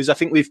side? Because I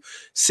think we've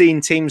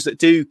seen teams that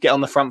do get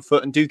on the front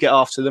foot and do get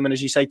after them, and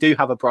as you say, do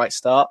have a bright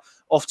start,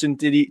 often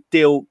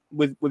deal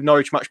with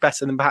Norwich much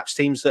better than perhaps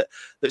teams that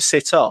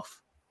sit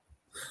off.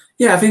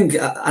 Yeah, I think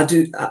I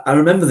do. I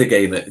remember the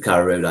game at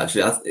Carrow Road,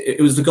 actually.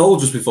 It was the goal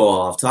just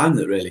before half-time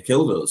that really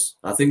killed us.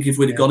 I think if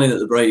we'd have gone in at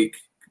the break,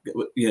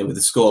 with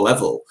the score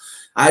level,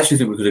 I actually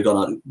think we could have gone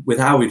on, with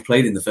how we'd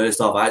played in the first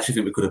half, I actually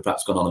think we could have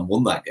perhaps gone on and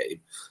won that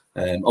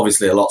game.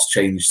 Obviously, a lot's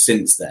changed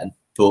since then.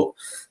 But,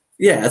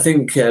 yeah, I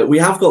think we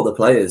have got the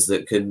players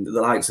that can,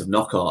 the likes of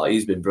Knockaert,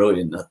 he's been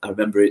brilliant. I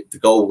remember the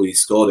goal we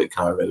scored at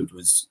Carrow Road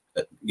was,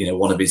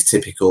 one of his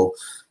typical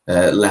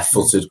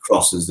left-footed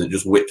crosses that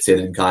just whipped in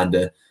and kind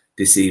of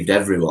deceived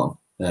everyone.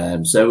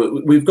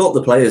 So we've got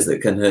the players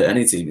that can hurt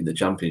any team in the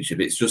Championship.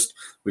 It's just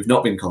we've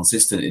not been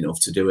consistent enough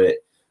to do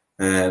it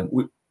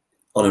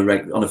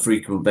on a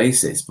frequent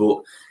basis. But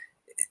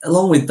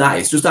along with that,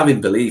 it's just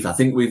having belief. I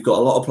think we've got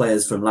a lot of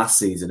players from last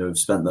season who have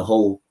spent the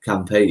whole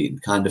campaign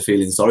kind of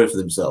feeling sorry for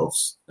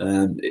themselves.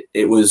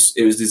 It was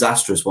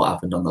disastrous what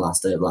happened on the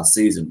last day of last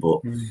season.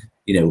 But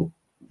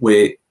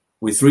we're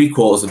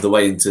 3/4 of the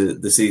way into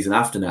the season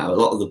after now. A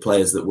lot of the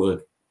players that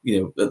were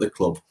at the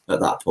club at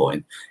that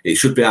point, it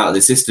should be out of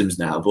the systems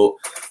now. But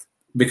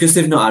because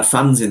they've not had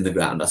fans in the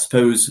ground, I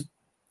suppose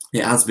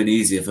it has been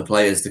easier for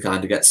players to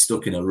kind of get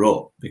stuck in a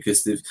rut,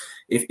 because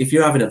if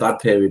you're having a bad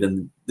period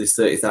and there's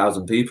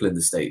 30,000 people in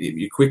the stadium,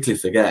 you quickly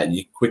forget and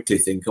you quickly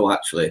think, oh,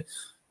 actually,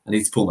 I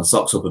need to pull my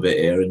socks up a bit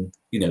here and,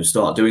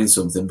 start doing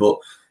something. But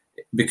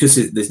because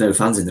there's no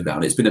fans in the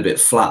ground, it's been a bit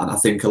flat. And I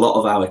think a lot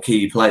of our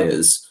key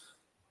players,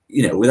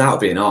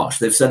 without being harsh,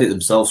 they've said it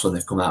themselves when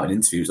they've come out in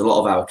interviews, a lot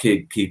of our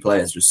key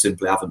players just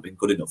simply haven't been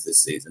good enough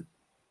this season.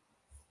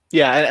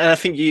 Yeah, and I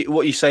think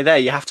what you say there,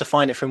 you have to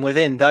find it from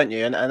within, don't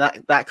you? And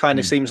that kind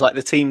of seems like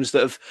the teams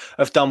that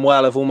have done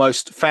well have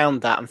almost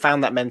found that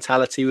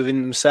mentality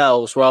within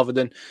themselves, rather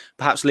than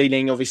perhaps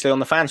leaning obviously on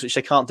the fans, which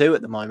they can't do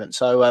at the moment.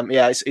 So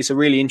it's a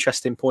really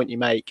interesting point you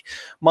make,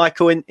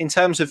 Michael. In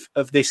terms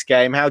of this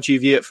game, how do you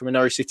view it from a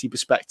Norwich City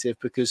perspective?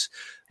 Because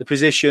the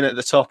position at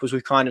the top, as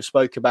we kind of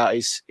spoke about,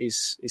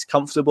 is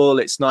comfortable.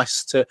 It's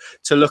nice to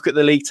look at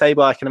the league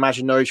table. I can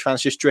imagine Norwich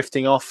fans just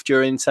drifting off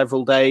during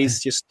several days,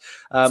 just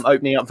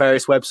opening up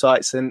various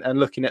websites and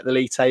looking at the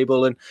league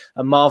table and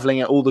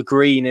marveling at all the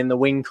green in the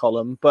wing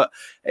column. But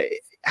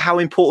how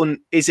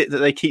important is it that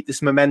they keep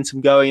this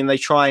momentum going and they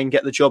try and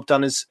get the job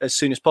done as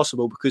soon as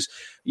possible? Because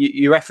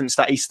you referenced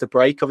that Easter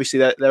break. Obviously,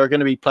 there are going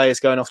to be players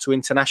going off to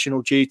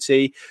international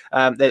duty.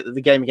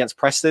 The game against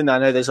Preston, I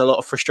know there's a lot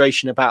of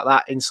frustration about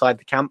that inside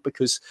the camp,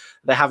 because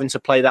they're having to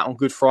play that on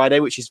Good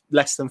Friday, which is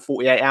less than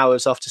 48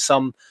 hours after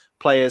some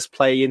players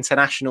play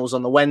internationals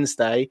on the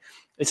Wednesday.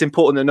 It's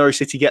important that Norwich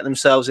City get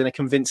themselves in a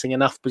convincing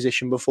enough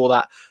position before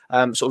that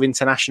sort of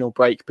international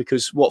break,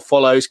 because what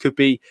follows could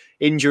be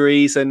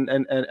injuries and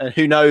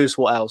who knows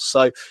what else.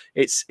 So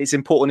it's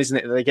important, isn't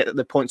it, that they get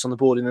the points on the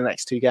board in the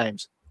next two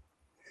games?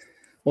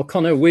 Well,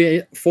 Connor,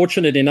 we're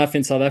fortunate enough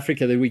in South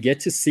Africa that we get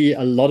to see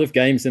a lot of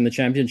games in the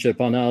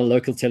Championship on our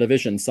local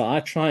television. So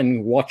I try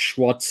and watch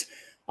what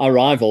our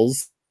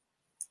rivals.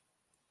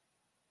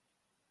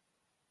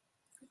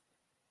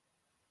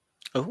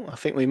 Oh, I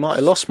think we might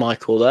have lost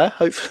Michael there.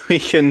 Hopefully we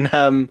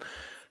can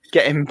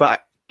get him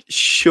back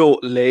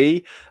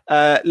shortly.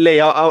 Lee,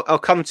 I'll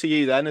come to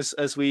you then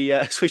as we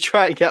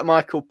try and get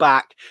Michael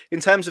back. In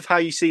terms of how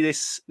you see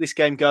this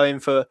game going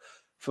for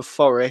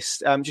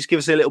Forest, just give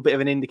us a little bit of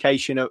an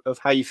indication of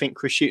how you think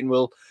Chris Hughton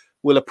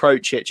will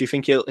approach it. Do you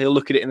think he'll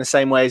look at it in the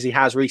same way as he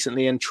has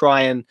recently and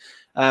try and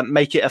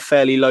make it a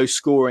fairly low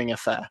scoring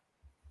affair?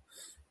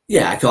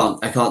 Yeah, I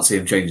can't see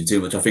him changing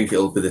too much. I think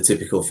it'll be the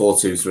typical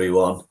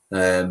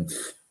 4-2-3-1.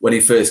 When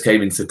he first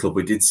came into the club,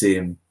 we did see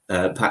him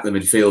pack the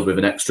midfield with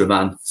an extra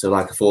man, so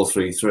like a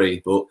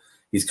 4-3-3. But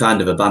he's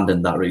kind of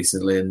abandoned that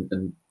recently.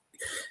 And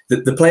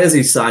the players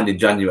he's signed in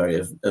January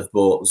have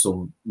brought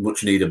some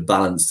much needed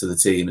balance to the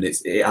team, and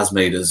it has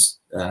made us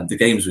the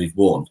games we've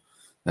won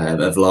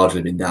have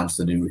largely been down to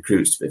the new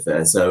recruits, to be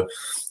fair. So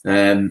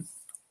I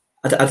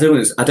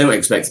don't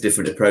expect a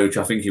different approach.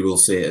 I think he will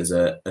see it as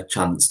a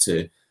chance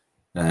to.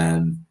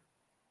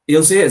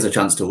 He'll see it as a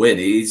chance to win.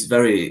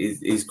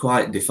 He's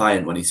quite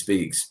defiant when he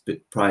speaks, but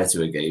prior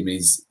to a game,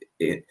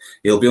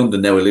 he'll be under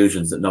no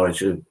illusions that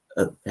Norwich are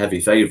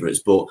heavy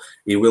favourites, but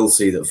he will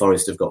see that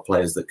Forest have got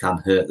players that can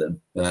hurt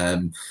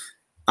them.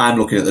 I'm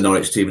looking at the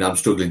Norwich team and I'm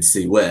struggling to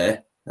see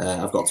where.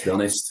 I've got to be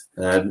honest.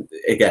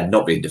 Again,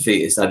 not being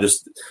defeatist, I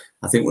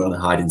think we're on a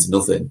hide into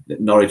nothing.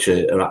 Norwich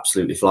are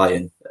absolutely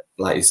flying.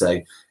 like you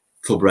say,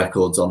 club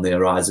records on the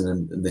horizon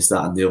and this,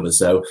 that, and the other.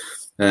 So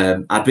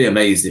I'd be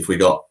amazed if we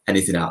got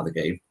anything out of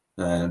the game.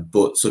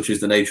 But such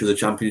is the nature of the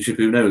Championship,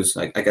 who knows?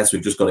 I guess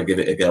we've just got to give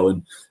it a go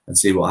and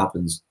see what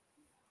happens.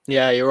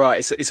 Yeah, you're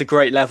right. It's a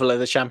great level of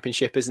the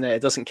Championship, isn't it?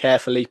 It doesn't care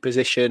for league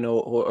position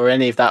or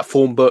any of that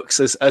form books,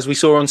 as we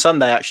saw on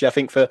Sunday. Actually, I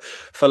think for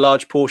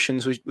large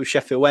portions with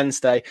Sheffield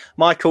Wednesday.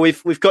 Michael,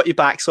 we've got you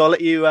back, so I'll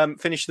let you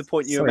finish the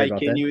point you were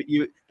making.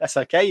 You that's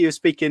okay. You were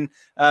speaking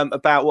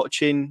about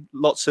watching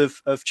lots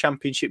of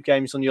Championship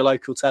games on your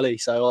local telly,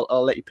 so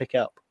I'll let you pick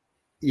up.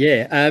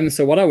 Yeah.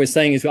 So what I was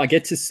saying is I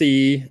get to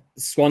see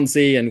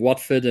Swansea and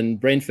Watford and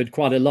Brentford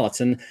quite a lot.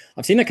 And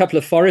I've seen a couple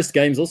of Forest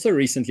games also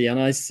recently. And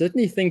I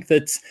certainly think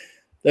that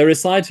they're a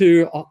side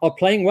who are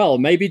playing well,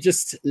 maybe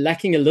just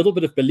lacking a little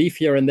bit of belief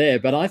here and there.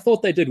 But I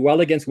thought they did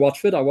well against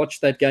Watford. I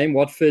watched that game.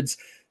 Watford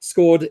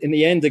scored in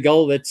the end a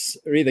goal that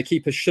really the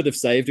keeper should have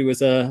saved. It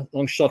was a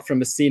long shot from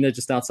Messina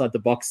just outside the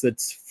box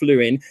that flew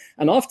in.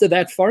 And after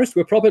that, Forest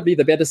were probably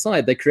the better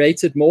side. They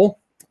created more.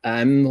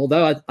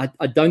 Although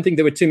I don't think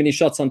there were too many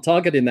shots on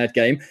target in that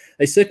game.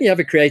 They certainly have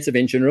a creative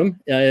engine room.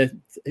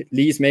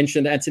 Lee's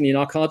mentioned Anthony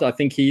Knockaert. I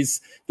think he's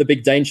the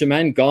big danger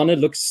man. Garner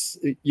looks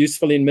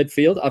useful in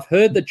midfield. I've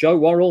heard that Joe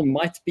Worrell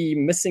might be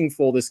missing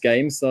for this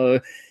game.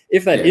 So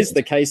if that is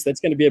the case, that's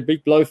going to be a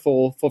big blow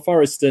for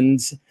Forest and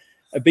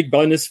a big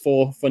bonus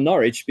for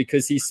Norwich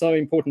because he's so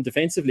important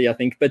defensively, I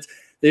think. But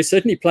there's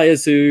certainly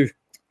players who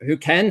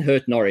can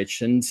hurt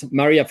Norwich. And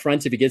Murray up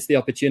front, if he gets the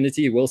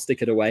opportunity, he will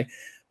stick it away.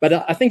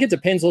 But I think it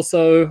depends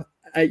also.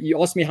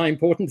 You asked me how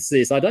important this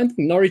is. I don't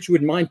think Norwich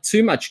would mind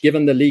too much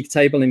given the league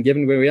table and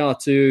given where we are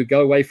to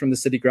go away from the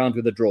City Ground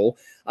with a draw.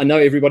 I know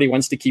everybody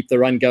wants to keep the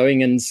run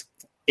going. And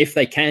if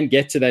they can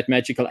get to that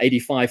magical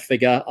 85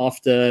 figure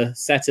after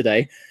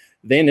Saturday,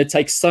 then it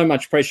takes so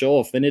much pressure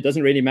off. Then it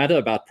doesn't really matter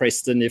about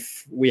Preston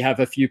if we have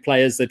a few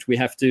players that we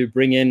have to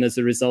bring in as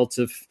a result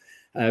of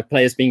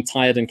players being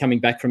tired and coming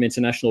back from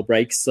international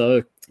breaks.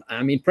 So,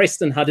 I mean,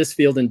 Preston,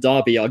 Huddersfield and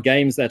Derby are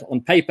games that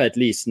on paper, at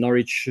least,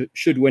 Norwich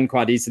should win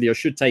quite easily or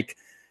should take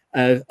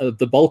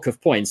the bulk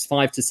of points,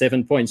 5 to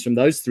 7 points from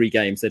those three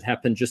games that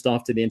happened just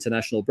after the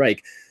international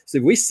break. So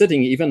if we're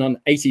sitting even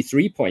on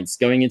 83 points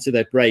going into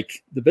that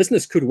break, the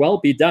business could well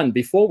be done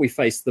before we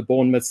face the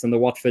Bournemouths and the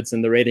Watfords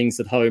and the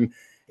Readings at home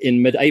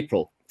in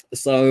mid-April.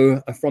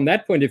 So from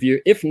that point of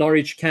view, if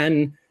Norwich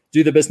can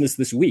do the business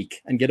this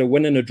week and get a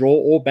win and a draw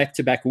or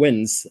back-to-back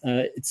wins,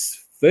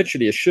 it's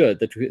virtually assured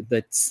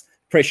that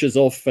pressure's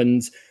off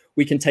and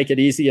we can take it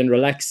easy and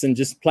relax and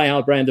just play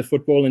our brand of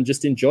football and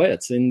just enjoy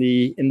it in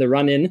the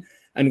run-in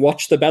and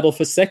watch the battle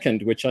for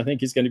second, which I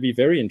think is going to be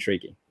very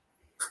intriguing.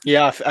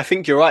 Yeah, I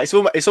think you're right.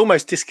 It's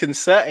almost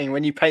disconcerting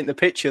when you paint the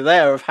picture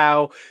there of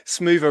how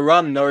smooth a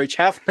run Norwich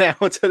have now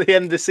to the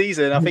end of the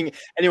season. I think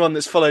anyone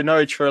that's followed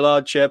Norwich for a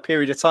large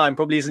period of time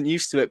probably isn't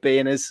used to it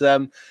being as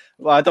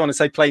well, I don't want to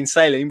say plain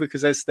sailing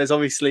because there's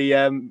obviously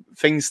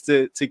things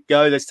to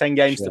go. There's 10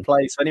 games to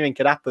play, so anything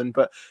could happen.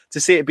 But to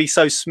see it be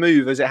so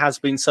smooth as it has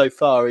been so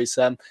far is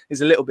a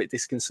little bit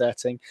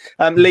disconcerting.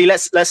 Lee,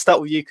 let's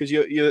start with you because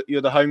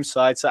you're the home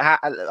side. So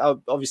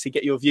I'll obviously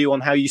get your view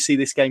on how you see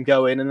this game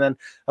going, and then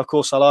of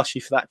course I'll ask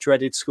you for that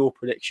dreaded score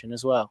prediction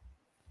as well.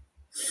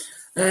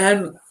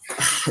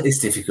 It's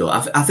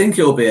difficult. I think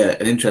it'll be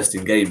an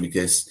interesting game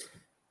because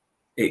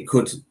it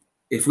could.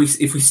 If we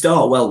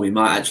start well, we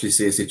might actually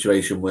see a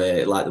situation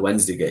where, like the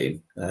Wednesday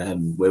game,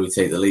 where we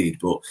take the lead.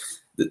 But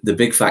the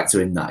big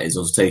factor in that is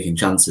us taking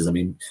chances. I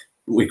mean,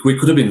 we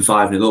could have been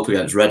 5-0 up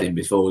against Reading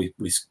before we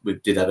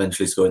did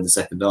eventually score in the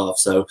second half.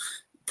 So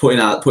putting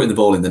the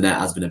ball in the net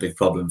has been a big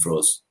problem for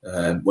us.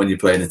 When you're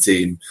playing a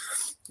team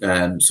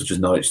such as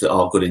Norwich that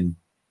are good in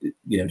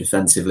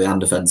defensively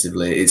and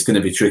offensively, it's going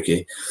to be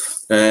tricky.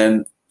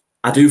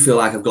 I do feel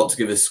like I've got to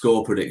give a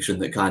score prediction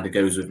that kind of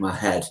goes with my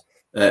head.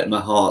 My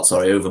heart,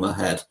 over my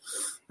head.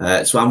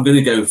 So I'm going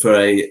to go for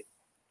a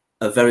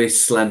very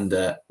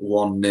slender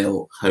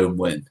 1-0 home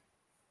win.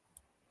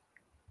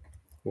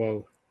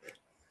 Whoa.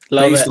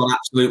 Based on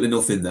absolutely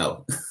nothing,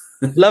 though.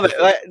 Love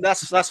it.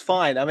 That's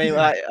fine. I mean,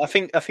 I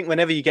think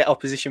whenever you get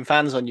opposition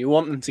fans on, you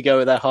want them to go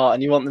with their heart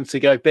and you want them to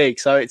go big.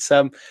 So it's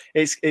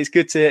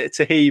good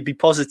to hear you be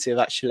positive.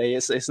 Actually,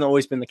 it's not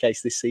always been the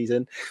case this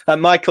season.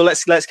 Michael,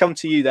 let's come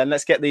to you then.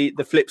 Let's get the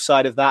flip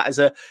side of that.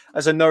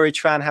 As a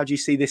Norwich fan, how do you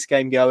see this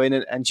game going?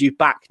 And do you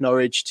back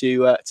Norwich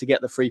to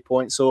get the 3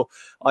 points, or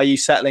are you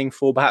settling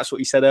for perhaps what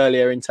you said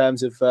earlier in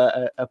terms of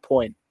a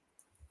point?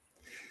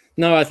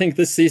 No, I think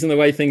this season, the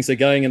way things are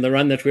going and the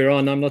run that we're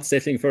on, I'm not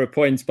settling for a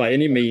point by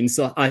any means.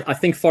 I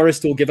think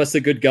Forest will give us a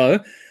good go.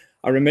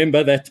 I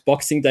remember that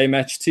Boxing Day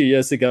match 2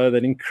 years ago,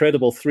 that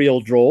incredible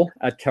 3-3 draw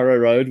at Carrow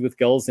Road with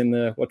goals in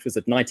the,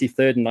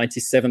 93rd and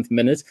 97th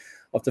minute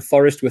after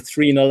Forest were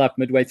 3-0 up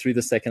midway through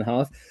the second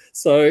half.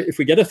 So if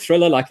we get a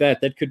thriller like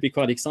that could be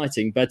quite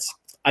exciting. But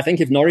I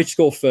think if Norwich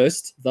score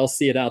first, they'll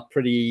see it out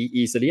pretty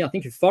easily. I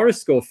think if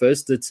Forest score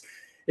first,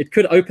 it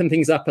could open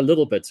things up a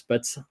little bit,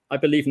 but I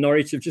believe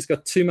Norwich have just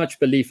got too much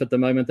belief at the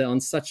moment. They're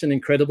on such an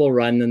incredible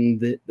run and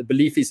the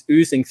belief is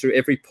oozing through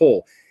every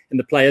pore in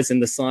the players in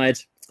the side.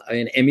 I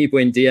mean, Emi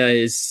Buendia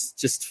is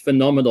just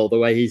phenomenal the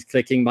way he's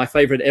clicking. My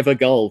favorite ever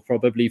goal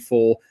probably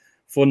for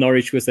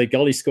Norwich was a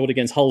goal he scored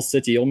against Hull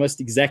City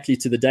almost exactly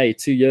to the day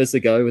 2 years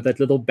ago with that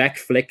little back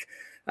flick.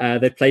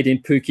 They played in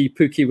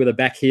Pookie with a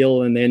back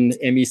heel and then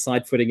Emi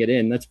side-footing it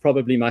in. That's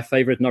probably my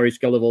favorite Norwich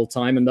goal of all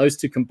time, and those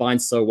two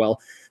combined so well.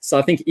 So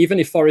I think even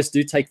if Forest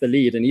do take the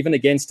lead, and even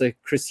against a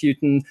Chris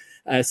Hughton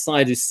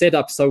side who's set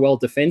up so well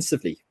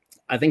defensively,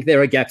 I think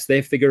there are gaps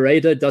there.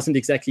 Figueiredo doesn't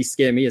exactly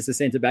scare me as a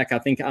centre-back. I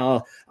think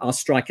our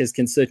strikers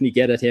can certainly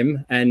get at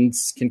him and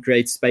can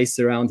create space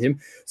around him.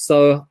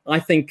 So I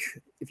think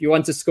if you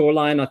want a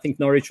scoreline, I think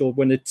Norwich will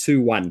win it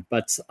 2-1,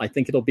 but I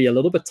think it'll be a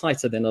little bit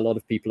tighter than a lot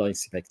of people are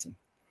expecting.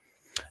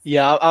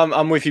 Yeah,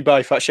 I'm with you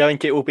both, actually. I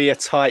think it will be a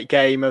tight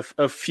game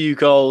of few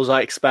goals,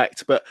 I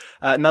expect, but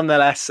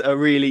nonetheless, a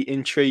really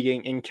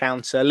intriguing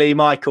encounter. Lee,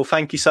 Michael,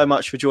 thank you so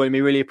much for joining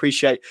me. Really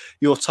appreciate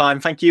your time.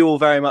 Thank you all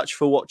very much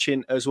for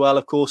watching as well.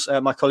 Of course,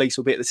 my colleagues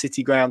will be at the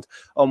City Ground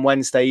on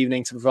Wednesday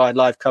evening to provide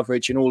live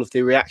coverage and all of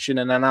the reaction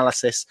and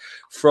analysis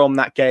from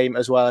that game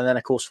as well. And then,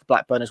 of course, for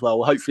Blackburn as well.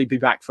 We'll hopefully be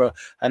back for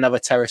another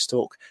Terrace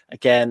talk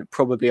again,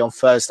 probably on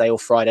Thursday or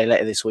Friday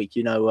later this week.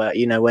 You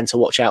know when to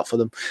watch out for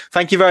them.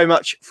 Thank you very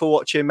much for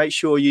watching. Make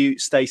sure you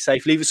stay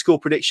safe. Leave a score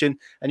prediction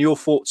and your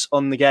thoughts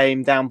on the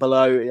game down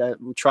below.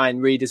 We'll try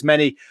and read as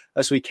many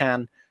as we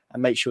can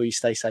and make sure you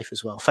stay safe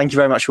as well. Thank you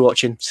very much for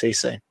watching. See you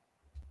soon.